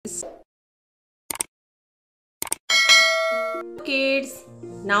kids,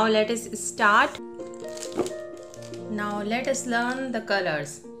 now let us start. Now let us learn the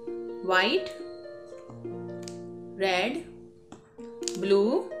colors. White, red,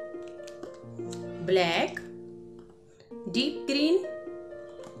 blue, black, deep green,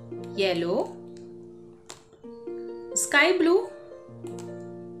 yellow, sky blue,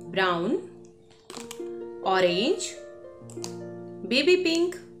 brown, orange, baby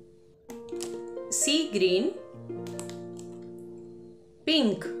pink, sea green,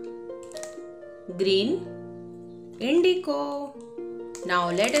 pink, green, indigo. Now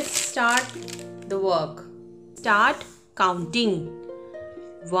let us start the work. Start counting.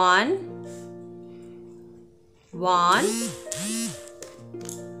 1,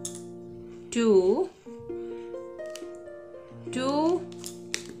 2,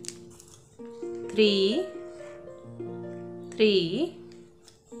 3,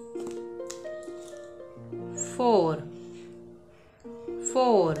 4,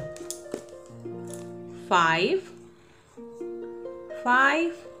 5,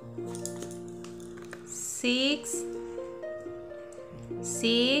 6,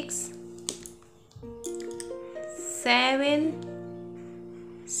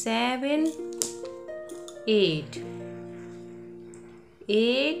 7,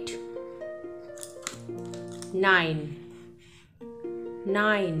 8, 9,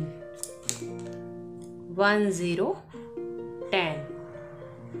 1, 0, 10,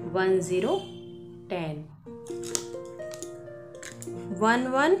 1, 0, 10,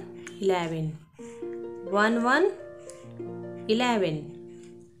 1, 1, 11, 1, 1, 11,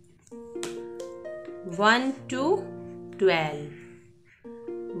 1, 2, 12,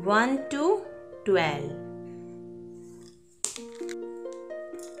 1, 2, 12,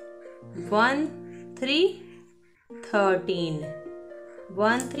 1, 3, 13,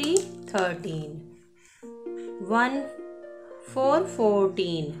 1, 3, 13, 1, 4,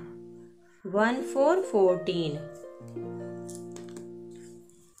 14, 1, 4, 14,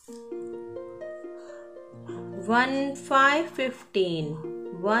 1, 5, 15,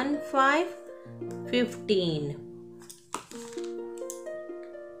 1, 5, 15,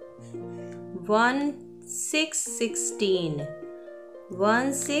 1, 6, 16,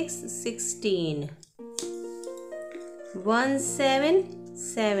 1, 6, 16, 1, 7,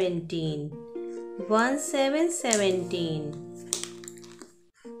 17, 1, 7, 17,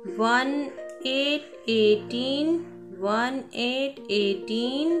 1, 8, 18, 1, 8,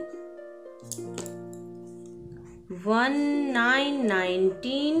 18, 1, 9,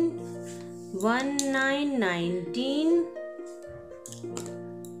 19, 1, 9, 19,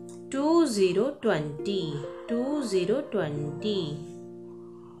 2, 0, 20, 2, 0, 20.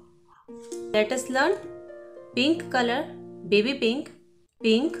 Let us learn pink color, baby pink,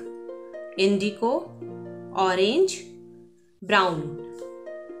 pink, indigo, orange, brown,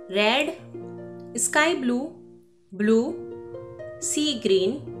 red, sky blue, blue, sea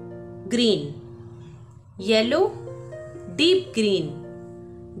green, green, yellow, deep green,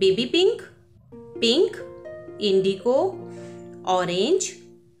 baby pink, pink, indigo, orange,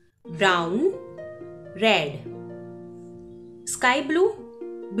 brown, red, sky blue,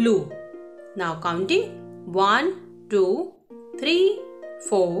 blue. Now counting 1, 2, 3,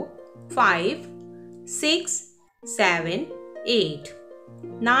 4, 5, 6, 7, 8,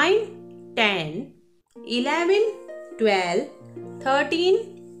 9, 10, 11, 12,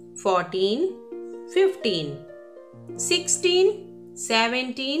 13, 14, 15, 16,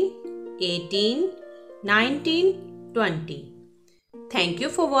 17, 18, 19, 20. Thank you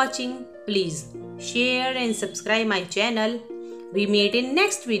for watching. Please share and subscribe my channel. We meet in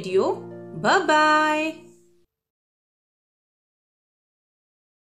next video. Bye bye.